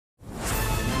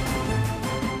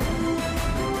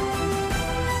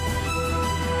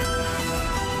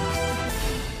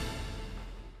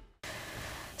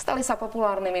Stali sa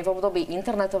populárnymi v období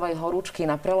internetovej horúčky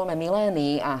na prelome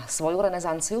milénií a svoju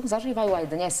renesanciu zažívajú aj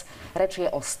dnes. Reč je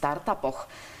o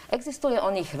startupoch. Existuje o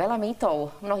nich veľa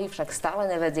mýtov, mnohí však stále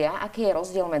nevedia, aký je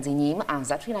rozdiel medzi ním a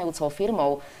začínajúcou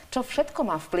firmou, čo všetko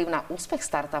má vplyv na úspech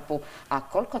startupu a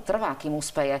koľko trvá, kým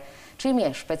úspeje. Čím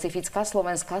je špecifická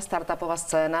slovenská startupová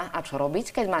scéna a čo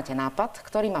robiť, keď máte nápad,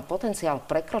 ktorý má potenciál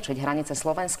prekročiť hranice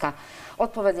Slovenska?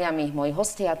 Odpovediami moji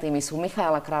hostia tými sú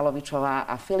Michaela Královičová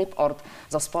a Filip Orth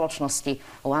zo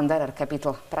spoločnosti Wanderer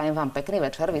Capital. Prajem vám pekný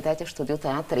večer, vítajte v štúdiu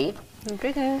TA3.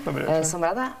 Dobrý deň. Som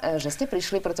rada, že ste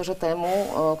prišli, pretože tému,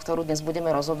 ktorú dnes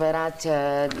budeme rozoberať,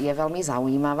 je veľmi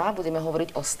zaujímavá. Budeme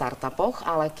hovoriť o startupoch,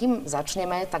 ale kým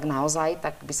začneme, tak naozaj,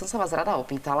 tak by som sa vás rada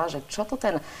opýtala, že čo to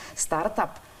ten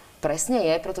startup presne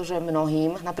je, pretože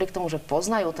mnohým, napriek tomu, že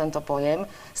poznajú tento pojem,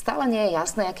 stále nie je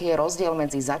jasné, aký je rozdiel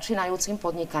medzi začínajúcim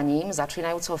podnikaním,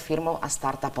 začínajúcou firmou a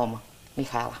startupom.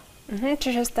 Michaela.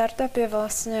 Čiže startup je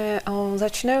vlastne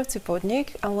začínajúci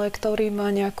podnik, ale ktorý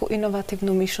má nejakú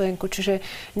inovatívnu myšlienku. Čiže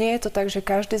nie je to tak, že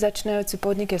každý začínajúci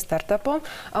podnik je startupom,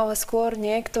 ale skôr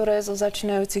niektoré zo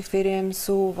začínajúcich firiem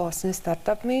sú vlastne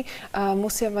startupmi a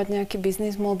musia mať nejaký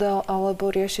biznis model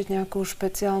alebo riešiť nejakú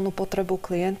špeciálnu potrebu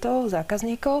klientov,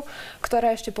 zákazníkov,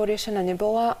 ktorá ešte poriešená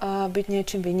nebola a byť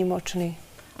niečím výnimočný.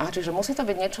 Čiže musí to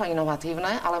byť niečo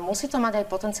inovatívne, ale musí to mať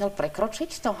aj potenciál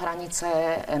prekročiť to hranice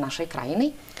našej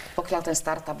krajiny, pokiaľ ten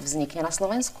startup vznikne na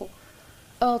Slovensku?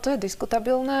 To je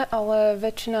diskutabilné, ale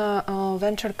väčšina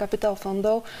venture capital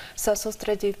fondov sa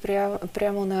sústredí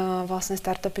priamo na vlastne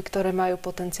startupy, ktoré majú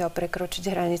potenciál prekročiť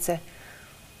hranice.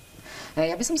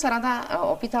 Ja by som sa rada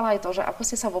opýtala aj to, že ako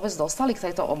ste sa vôbec dostali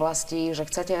k tejto oblasti, že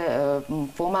chcete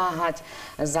pomáhať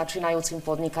začínajúcim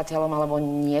podnikateľom alebo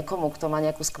niekomu, kto má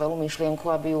nejakú skvelú myšlienku,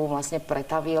 aby ju vlastne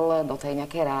pretavil do tej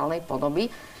nejakej reálnej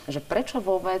podoby. Že prečo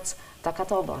vôbec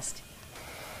takáto oblasť?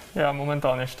 Ja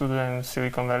momentálne študujem v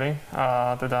Silicon Valley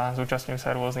a teda zúčastňujem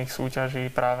sa rôznych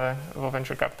súťaží práve vo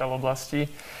venture capital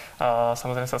oblasti.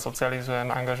 Samozrejme sa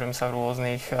socializujem, angažujem sa v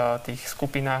rôznych tých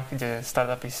skupinách, kde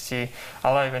startupisti,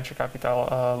 ale aj venture capital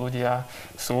ľudia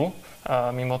sú.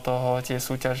 Mimo toho tie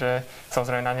súťaže,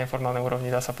 samozrejme na neformálnej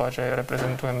úrovni dá sa povedať, že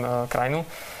reprezentujem krajinu,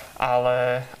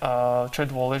 ale čo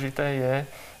je dôležité je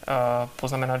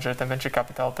poznamenať, že ten venture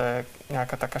capital to je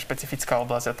nejaká taká špecifická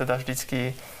oblasť a teda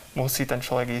vždycky musí ten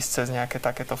človek ísť cez nejaké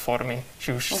takéto formy,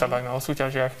 či už sa bavíme o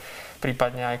súťažiach,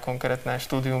 prípadne aj konkrétne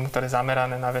štúdium, ktoré je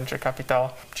zamerané na venture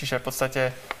capital. Čiže v podstate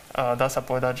dá sa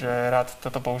povedať, že rád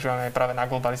toto používame práve na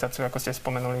globalizáciu, ako ste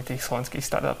spomenuli, tých slovenských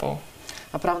startupov.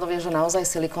 A pravdou je, že naozaj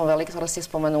Silicon Valley, ktoré ste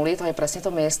spomenuli, to je presne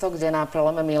to miesto, kde na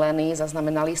prelome milénií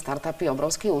zaznamenali startupy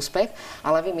obrovský úspech,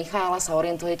 ale vy, Michaela, sa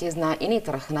orientujete na iný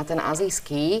trh, na ten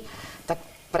azijský. Tak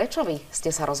prečo vy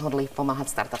ste sa rozhodli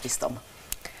pomáhať startupistom?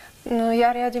 No, ja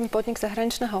riadím podnik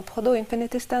zahraničného obchodu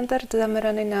Infinity Standard,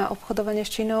 zameraný na obchodovanie s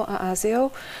Čínou a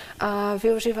Áziou a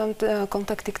využívam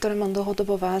kontakty, ktoré mám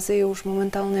dlhodobo v Ázii, už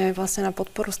momentálne vlastne na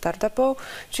podporu startupov,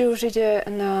 či už ide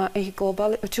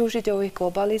o ich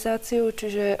globalizáciu,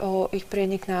 čiže o ich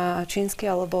prienik na čínsky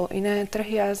alebo iné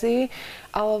trhy Ázii,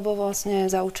 alebo vlastne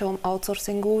za účelom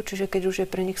outsourcingu, čiže keď už je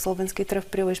pre nich slovenský trh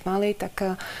príliš malý,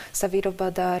 tak sa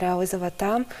výroba dá realizovať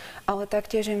tam, ale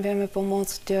taktiež im vieme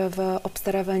pomôcť v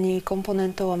obstarávaní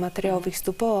komponentov a materiálových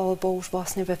vstupov alebo už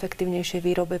vlastne v efektívnejšej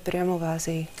výrobe priamo v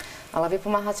Ázii. Ale vy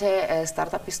pomáhate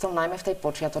startupistom najmä v tej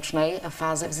počiatočnej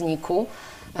fáze vzniku.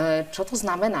 Čo to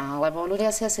znamená? Lebo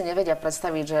ľudia si asi nevedia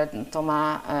predstaviť, že to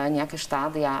má nejaké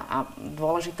štádia a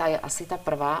dôležitá je asi tá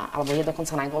prvá, alebo je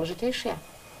dokonca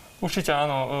najdôležitejšia? Určite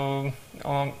áno.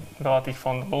 Veľa tých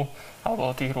fondov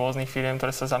alebo tých rôznych firiem, ktoré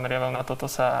sa zameriavajú na toto,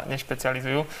 sa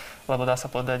nešpecializujú, lebo dá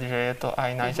sa povedať, že je to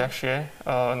aj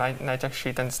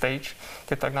najťažší ten stage,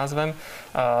 keď tak nazvem.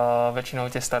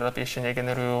 Väčšinou tie startupy ešte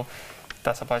negenerujú,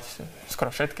 dá sa povedať, skoro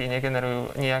všetky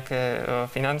negenerujú nejaké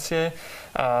financie.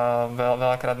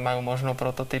 Veľakrát majú možno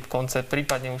prototyp, koncept,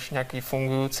 prípadne už nejaký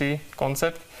fungujúci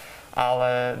koncept.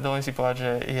 Ale dovolím si povedať,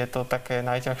 že je to také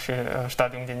najťažšie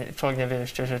štádium, kde človek nevie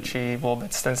ešte, že či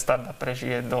vôbec ten startup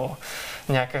prežije do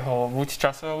nejakého buď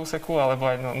časového úseku, alebo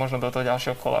aj možno do toho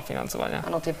ďalšieho kola financovania.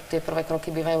 Áno, tie prvé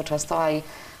kroky bývajú často aj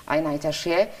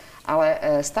najťažšie, ale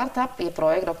startup je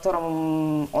projekt, o ktorom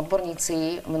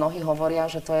odborníci mnohí hovoria,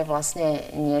 že to je vlastne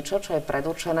niečo, čo je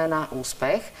predurčené na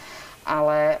úspech,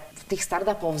 ale tých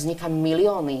startupov vzniká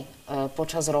milióny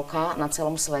počas roka na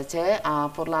celom svete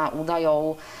a podľa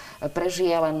údajov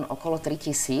prežije len okolo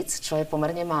 3000, čo je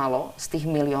pomerne málo z tých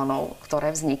miliónov, ktoré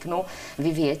vzniknú.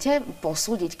 Vy viete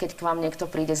posúdiť, keď k vám niekto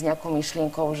príde s nejakou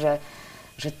myšlienkou,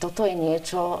 že toto je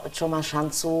niečo, čo má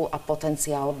šancu a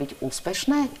potenciál byť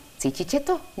úspešné? Cítite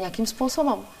to nejakým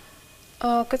spôsobom?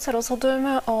 Keď sa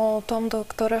rozhodujeme o tom, do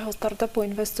ktorého startupu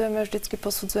investujeme, vždycky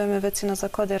posudzujeme veci na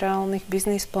základe reálnych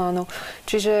biznis plánov.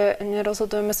 Čiže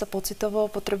nerozhodujeme sa pocitovo,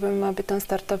 potrebujeme, aby ten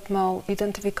startup mal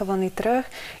identifikovaný trh,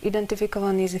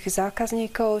 identifikovaných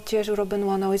zákazníkov, tiež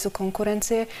urobenú analýzu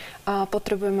konkurencie a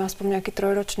potrebujeme aspoň nejaký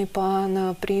trojročný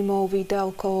plán príjmov,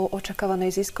 výdavkov,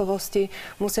 očakávanej ziskovosti,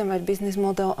 musia mať biznis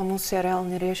model a musia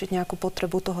reálne riešiť nejakú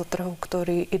potrebu toho trhu,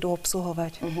 ktorý idú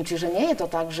obsluhovať. Čiže nie je to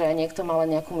tak, že niekto má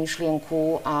len nejakú myšlienku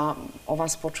a o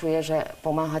vás počuje, že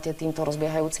pomáhate týmto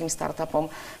rozbiehajúcim startupom,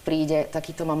 príde,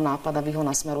 takýto mám nápad a vy ho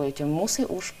nasmerujete. Musí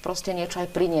už proste niečo aj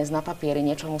priniesť na papieri,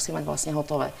 niečo musí mať vlastne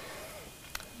hotové.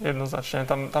 Jednoznačne.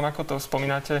 Tam ako to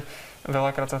spomínate,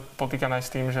 veľakrát sa potýkam aj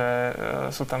s tým, že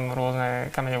sú tam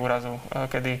rôzne kamene úrazu,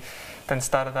 kedy ten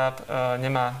startup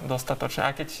nemá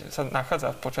dostatočné, aj keď sa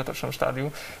nachádza v počiatočnom štádiu,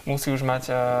 musí už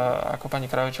mať, ako pani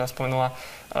Královičová spomenula,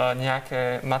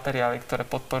 nejaké materiály, ktoré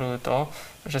podporujú to,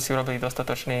 že si urobili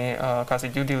dostatočný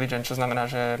kvázi due diligence, čo znamená,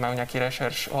 že majú nejaký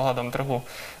rešerš ohľadom trhu,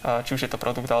 či už je to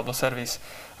produkt alebo servis.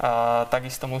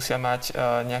 Takisto musia mať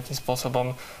nejakým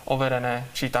spôsobom overené,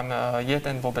 či tam je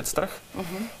ten vôbec trh.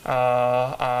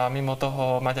 A mimo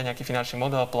toho mať aj nejaký finančný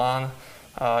model, plán,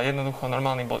 jednoducho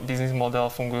normálny biznis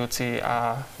model fungujúci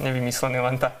a nevymyslený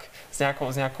len tak s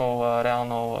nejakou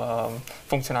reálnou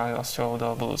funkcionálnosťou do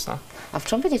budúcna. A v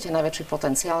čom vidíte najväčší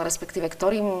potenciál, respektíve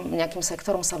ktorým nejakým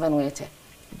sektorom sa venujete?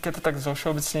 Keď to tak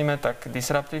zovšeobecníme, tak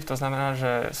disruptív, to znamená,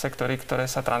 že sektory, ktoré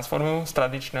sa transformujú z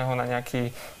tradičného na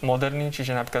nejaký moderný,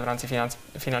 čiže napríklad v rámci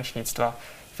finančníctva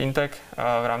fintech,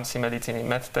 v rámci medicíny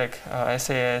medtech,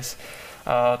 SAS.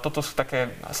 Toto sú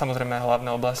také samozrejme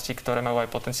hlavné oblasti, ktoré majú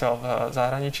aj potenciál v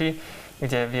zahraničí,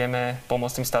 kde vieme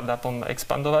pomôcť tým startupom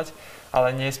expandovať,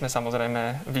 ale nie sme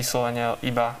samozrejme vyslovene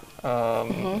iba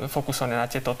fokusovaní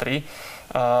na tieto tri.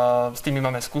 S tými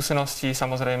máme skúsenosti,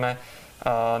 samozrejme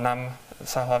nám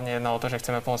sa hlavne jedná o to, že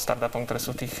chceme pomôcť startupom, ktoré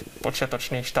sú v tých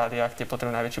počiatočných štádiách, kde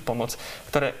potrebujú najväčšiu pomoc,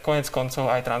 ktoré konec koncov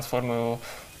aj transformujú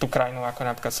tú krajinu ako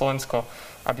napríklad Slovensko,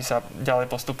 aby sa ďalej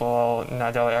postupovalo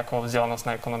naďalej ako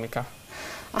vzdelanostná ekonomika.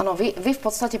 Áno, vy v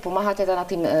podstate pomáhate teda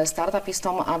tým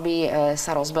startupistom, aby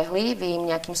sa rozbehli. Vy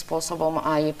im nejakým spôsobom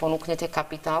aj ponúknete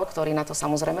kapitál, ktorý na to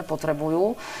samozrejme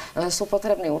potrebujú. Sú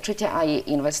potrební určite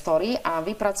aj investori a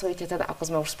vy pracujete teda, ako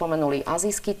sme už spomenuli,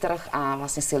 azijský trh a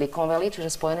vlastne Silicon Valley, čiže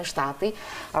Spojené štáty.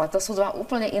 Ale to sú dva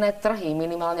úplne iné trhy,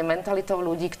 minimálne mentalitou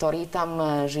ľudí, ktorí tam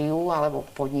žijú alebo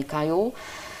podnikajú.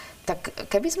 Tak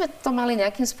keby sme to mali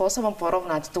nejakým spôsobom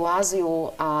porovnať, tú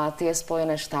Áziu a tie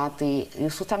Spojené štáty,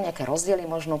 sú tam nejaké rozdiely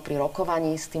možno pri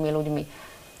rokovaní s tými ľuďmi?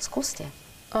 Skúste.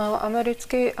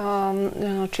 Americký a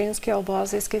čínsky alebo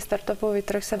azijský startupový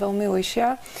trh sa veľmi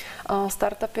líšia.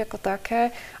 Startupy ako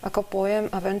také, ako pojem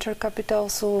a venture capital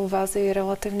sú v Ázii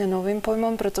relatívne novým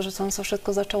pojmom, pretože som sa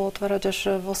všetko začalo otvárať až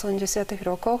v 80.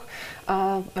 rokoch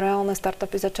a reálne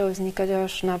startupy začali vznikať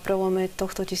až na prelome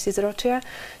tohto tisícročia.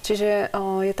 Čiže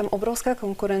je tam obrovská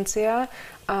konkurencia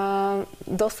a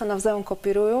dosť sa navzájom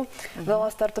kopírujú. Veľa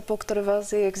startupov, ktoré v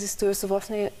Ázii existujú, sú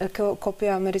vlastne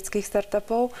kopia amerických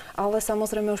startupov, ale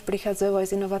samozrejme už prichádzajú aj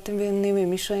s inovatívnymi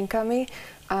myšlienkami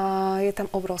a je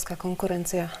tam obrovská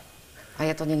konkurencia. A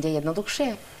je to niekde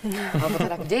jednoduchšie? Alebo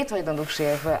teda, kde je to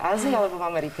jednoduchšie? V Ázii alebo v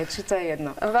Amerike? Či to je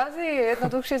jedno? V Ázii je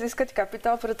jednoduchšie získať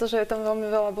kapitál, pretože je tam veľmi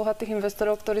veľa bohatých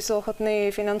investorov, ktorí sú ochotní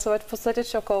financovať v podstate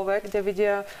čokoľvek, kde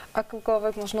vidia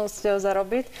akúkoľvek možnosť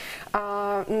zarobiť. A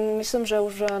myslím, že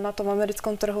už na tom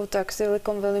americkom trhu, tak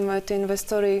Silicon Valley majú tí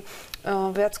investori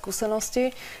viac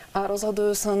skúseností a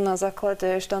rozhodujú sa na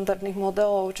základe štandardných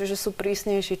modelov, čiže sú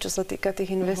prísnejší, čo sa týka tých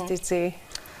investícií.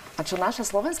 A čo naša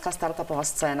slovenská startupová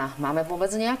scéna? Máme vôbec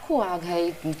nejakú? A ak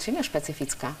hej, čím je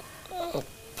špecifická?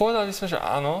 Povedali sme, že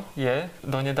áno, je.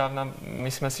 Donedávna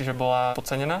myslíme si, že bola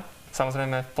podcenená.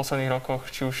 Samozrejme v posledných rokoch,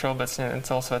 či už všeobecne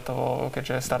celosvetovo,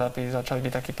 keďže startupy začali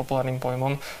byť takým populárnym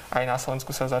pojmom, aj na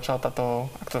Slovensku sa začala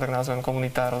táto, ak to tak nazvem,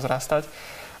 komunita rozrastať.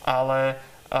 Ale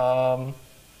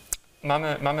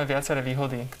máme viaceré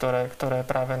výhody, ktoré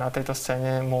práve na tejto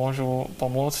scéne môžu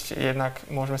pomôcť. Jednak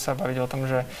môžeme sa baviť o tom,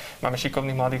 že máme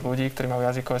šikovných mladých ľudí, ktorí majú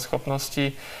jazykové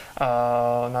schopnosti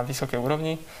na vysokej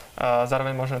úrovni.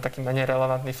 Zároveň možno taký menej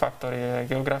relevantný faktor je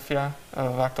geografia.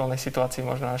 V aktuálnej situácii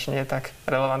možno až nie je tak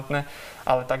relevantné,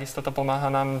 ale takisto to pomáha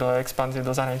nám do expanzie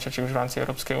do zahraničia, či už v rámci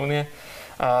Európskej únie.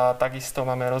 Takisto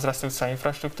máme rozrastujúcu sa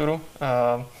infraštruktúru.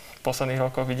 V posledných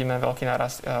rokoch vidíme veľký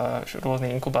nárast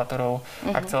rôznych inkubátorov,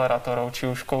 akcelerátorov, či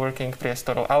už coworking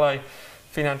priestorov, ale aj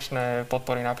finančné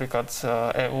podpory napríklad z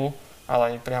EÚ, ale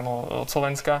aj priamo od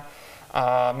Slovenska.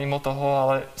 A mimo toho,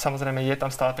 ale samozrejme je tam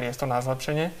stále priestor na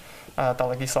zlepšenie. Tá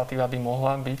legislatíva by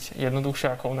mohla byť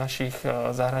jednoduchšia ako u našich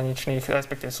zahraničných,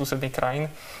 respektíve susedných krajín,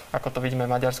 ako to vidíme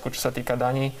v Maďarsku, čo sa týka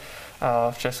daní,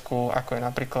 v Česku, ako je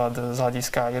napríklad z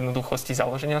hľadiska jednoduchosti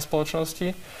založenia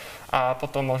spoločnosti. A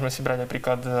potom môžeme si brať aj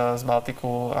príklad z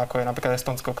Baltiku, ako je napríklad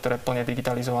Estonsko, ktoré je plne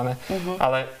digitalizované.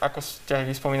 Ale ako ste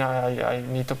aj vyspomínali, aj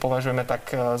my to považujeme,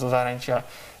 tak zo zahraničia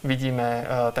vidíme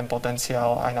ten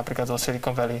potenciál aj napríklad zo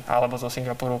Silicon Valley alebo zo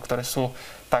Singapuru, ktoré sú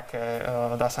také,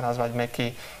 dá sa nazvať,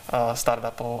 meky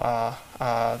startupov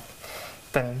a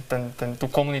tú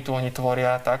komunitu oni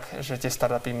tvoria tak, že tie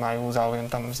startupy majú záujem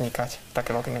tam vznikať v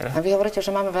také veľké miere. A vy hovoríte,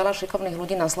 že máme veľa šikovných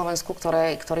ľudí na Slovensku,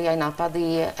 ktorí aj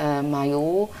nápady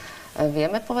majú.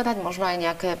 Vieme povedať možno aj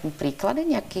nejaké príklady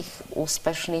nejakých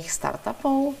úspešných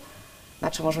startupov, na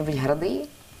čo môžeme byť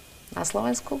hrdí na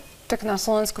Slovensku? Tak na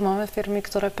Slovensku máme firmy,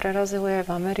 ktoré prerazili aj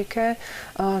v Amerike.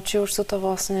 Či už sú to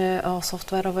vlastne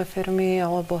softverové firmy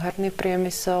alebo herný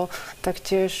priemysel, tak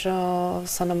tiež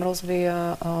sa nám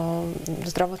rozvíja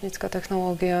zdravotnícka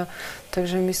technológia.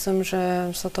 Takže myslím,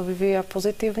 že sa to vyvíja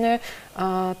pozitívne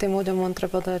a tým ľuďom len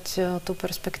treba dať tú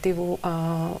perspektívu a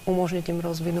umožniť im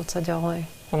rozvinúť sa ďalej.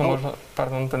 Možno,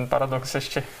 ten paradox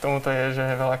ešte k tomuto je, že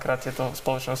veľakrát tieto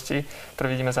spoločnosti, ktoré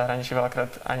vidíme v zahraničí,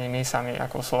 veľakrát ani my sami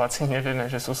ako Slováci nevieme,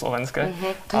 že sú slovenské.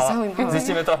 To je zaujímavé.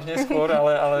 Zistíme to až neskôr,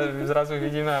 ale zrazu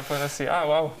vidíme a povieme si,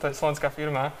 wow, to je slovenská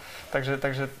firma.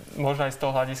 Takže možno aj z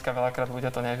toho hľadiska veľakrát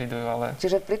ľudia to nevidujú, ale...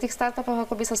 Čiže pri tých startupoch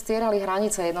ako by sa stierali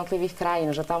hranice jednotlivých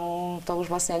krajín, že tam to už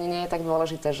vlastne ani nie je tak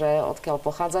dôležité, že odkiaľ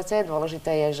pochádzate,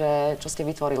 dôležité je, že čo ste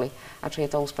vytvorili a či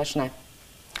je to úspešné.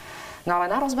 No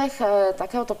ale na rozbeh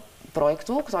takéhoto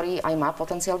projektu, ktorý aj má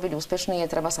potenciál byť úspešný,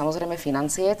 je treba samozrejme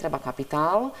financie, treba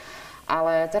kapitál.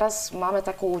 Ale teraz máme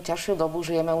takú ťažšiu dobu,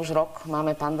 žijeme už rok,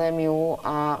 máme pandémiu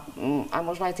a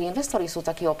možno aj tí investori sú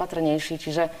takí opatrnejší,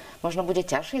 čiže možno bude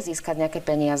ťažšie získať nejaké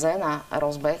peniaze na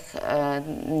rozbeh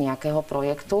nejakého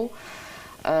projektu.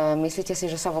 Myslíte si,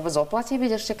 že sa vôbec oplatí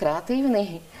byť ešte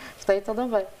kreatívny v tejto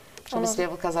dobe? Čo by ste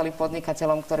ukázali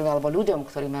podnikateľom, alebo ľuďom,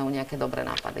 ktorí majú nejaké dobré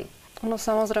nápady? No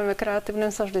samozrejme, kreatívnym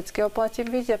sa vždycky oplatí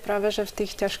byť a práve, že v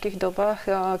tých ťažkých dobách,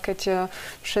 keď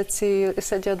všetci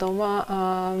sedia doma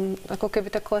a ako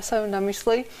keby tak klesajú na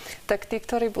mysli, tak tí,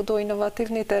 ktorí budú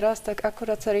inovatívni teraz, tak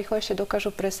akurát sa rýchlejšie dokážu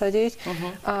presadiť.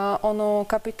 A ono,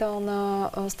 kapitál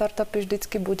na startupy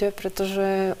vždycky bude,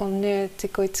 pretože on nie je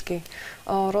cyklický.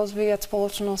 Rozvíjať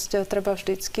spoločnosť treba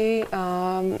vždycky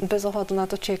a bez ohľadu na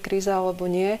to, či je kríza alebo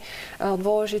nie.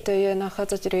 Dôležité je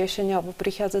nachádzať riešenia alebo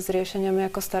prichádzať s riešeniami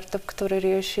ako startup, ktoré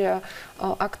riešia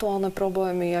aktuálne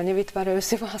problémy a nevytvárajú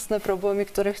si vlastné problémy,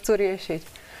 ktoré chcú riešiť.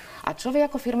 A čo vy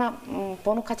ako firma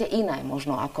ponúkate iné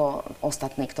možno ako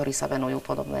ostatní, ktorí sa venujú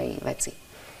podobnej veci?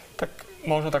 Tak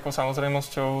možno takou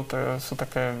samozrejmosťou, to sú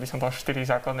také, by som povedal, 4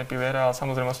 základné piliere, ale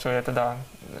samozrejmosťou je teda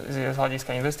z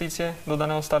hľadiska investície do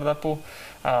daného startupu.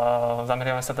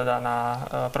 Zameriavame sa teda na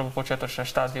prvopočiatočné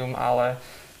štádium, ale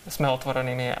sme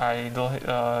otvorenými aj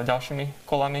ďalšími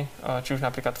kolami, či už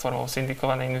napríklad formou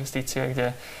syndikovanej investície,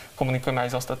 kde komunikujeme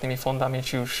aj s ostatnými fondami,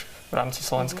 či už v rámci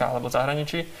Slovenska alebo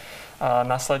zahraničí.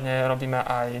 Následne robíme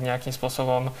aj nejakým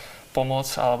spôsobom pomoc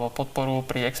alebo podporu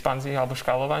pri expanzii alebo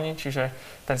škálovaní, čiže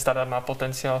ten startup má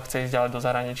potenciál, chce ísť ďalej do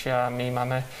zahraničia a my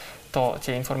máme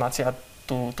tie informácie a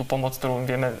tú pomoc, ktorú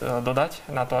vieme dodať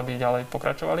na to, aby ďalej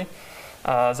pokračovali.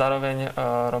 A zároveň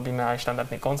robíme aj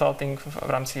štandardný consulting v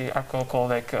rámci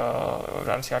akokoľvek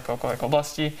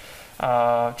oblasti.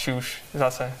 Či už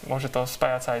zase môže to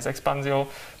spájať sa aj s expanziou,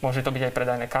 môže to byť aj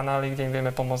predajné kanály, kde im vieme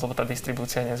pomôcť, lebo tá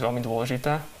distribúcia nie je veľmi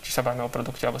dôležitá, či sa bavíme o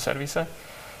produkte alebo servise.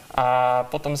 A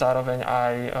potom zároveň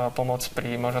aj pomoc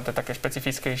pri, možno to je také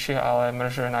špecifickejšie, ale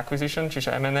merger and acquisition,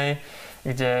 čiže M&A,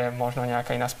 kde možno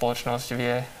nejaká iná spoločnosť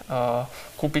vie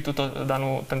kúpiť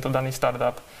tento daný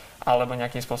startup alebo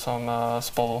nejakým spôsobom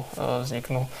spolu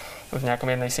vzniknú v nejakom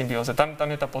jednej symbióze. Tam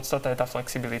je tá podstata, je tá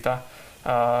flexibilita.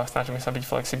 Snažíme sa byť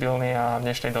flexibilní a v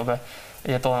dnešnej dobe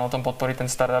je to len o tom podporiť ten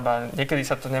startup a niekedy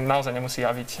sa to naozaj nemusí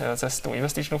javiť cez tú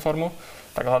investičnú formu,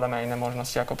 tak hľadáme aj iné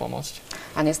možnosti, ako pomôcť.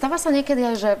 A nestáva sa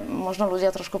niekedy aj, že možno ľudia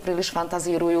trošku príliš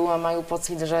fantazírujú a majú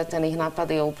pocit, že ten ich nápad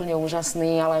je úplne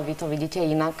úžasný, ale vy to vidíte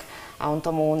inak a on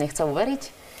tomu nechce uveriť?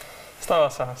 Stáva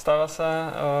sa.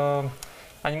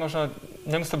 Ani možno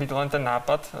nemusí to byť len ten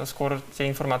nápad, skôr tie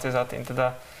informácie za tým.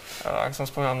 Teda, ak som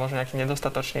spomínal, možno nejaký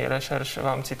nedostatočný rešerš v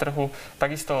rámci trhu.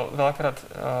 Takisto veľakrát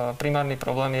primárny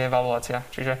problém je valuácia.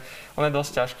 Čiže ono je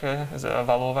dosť ťažké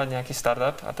valuovať nejaký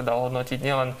startup a teda ohodnotiť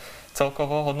nielen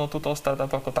celkovo hodnotu toho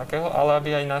startupu ako takého, ale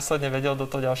aby aj následne vedel do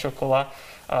toho ďalšieho kola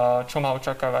čo má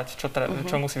očakávať,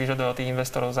 čo musí vyžadovať od tých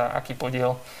investorov za aký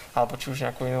podiel, alebo či už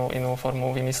nejakú inú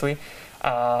formu vymyslí.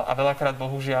 A veľakrát,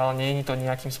 bohužiaľ, nie je to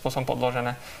nejakým spôsobom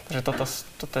podložené. Takže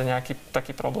toto je nejaký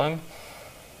taký problém.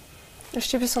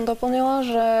 Ešte by som doplnila,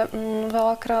 že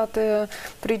veľakrát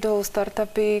prídu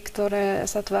startupy, ktoré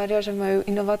sa tvária, že majú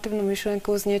inovatívnu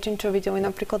myšlienku s niečím, čo videli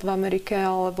napríklad v Amerike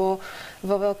alebo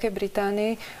vo Veľkej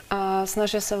Británii a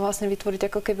snažia sa vlastne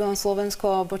vytvoriť ako keby len slovenskú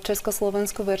alebo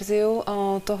československú verziu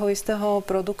toho istého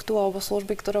produktu alebo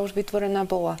služby, ktorá už vytvorená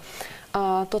bola.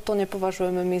 A toto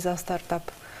nepovažujeme my za startup,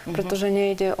 pretože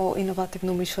nejde o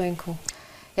inovatívnu myšlienku.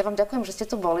 Ja vám ďakujem, že ste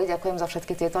tu boli, ďakujem za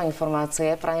všetky tieto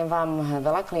informácie. Prajem vám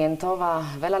veľa klientov a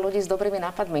veľa ľudí s dobrými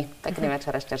nápadmi. Pekný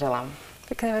večer ešte želám.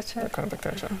 Pekný večer. Ďakujem, pekný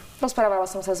večer. Rozprávala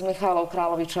som sa s Michalou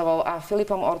Královičovou a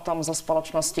Filipom Orthom zo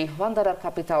spoločnosti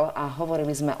Moderátorka a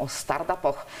hovorili sme o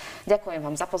startupoch. Ďakujem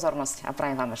vám za pozornosť a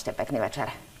prajem vám ešte pekný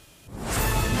večer.